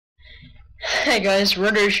Hey guys,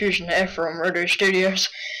 Roto Fusion here from Roto Studios.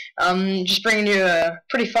 Just bringing you a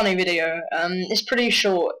pretty funny video. It's pretty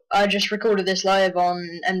short. I just recorded this live on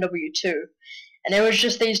MW2, and it was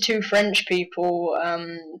just these two French people.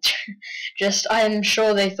 I'm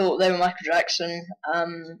sure they thought they were Michael Jackson.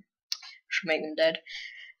 Should make them dead.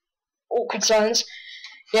 Awkward silence.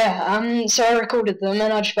 Yeah. So I recorded them,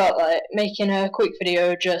 and I just felt like making a quick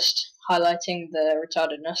video, just highlighting the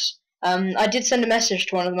retardedness. I did send a message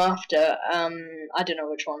to one of them after, I don't know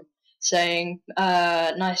which one, saying,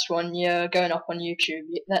 nice one, you're going up on YouTube,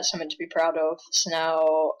 that's something to be proud of. So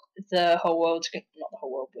now the whole world's, not the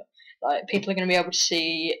whole world, but like people are going to be able to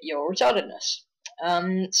see your retardedness.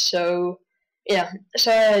 Yeah,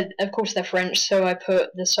 so of course they're French, so I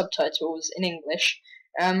put the subtitles in English,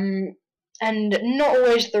 and not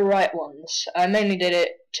always the right ones. I mainly did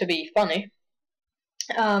it to be funny.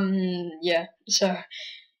 Yeah, so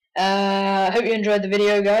I hope you enjoyed the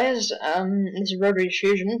video, guys. This is Roto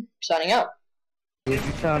Fusion, signing out. J'ai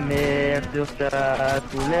vu ta mère sur ta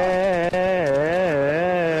roulette.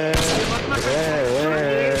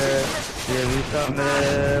 J'ai vu ta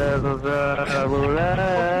mère sur ta roulette.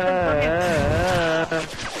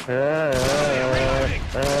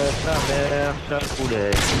 Ta mère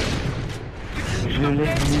chapoulette. Je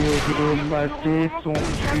l'ai dit mater son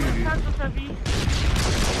cul.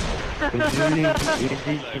 Je l'ai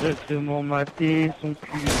directement maté son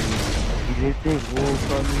cul. Il était gros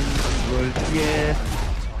comme une voltière.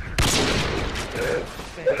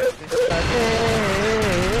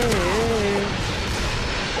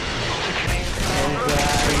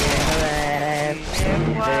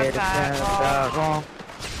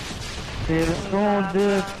 C'est le son de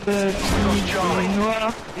petit chinois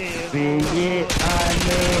payé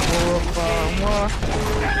 €1 par mois.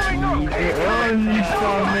 Il est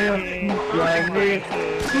sa mère toute l'année,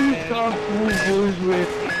 tout ça pour vous jouer.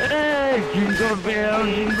 Hey, jingle bell,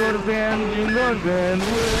 jingle bell, jingle bell,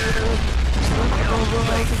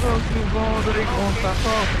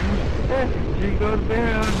 jingle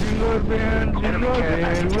bell, jingle bell, jingle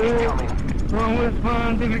bell, from West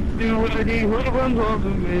Palm to Victor, ready, runs all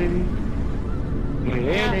the way.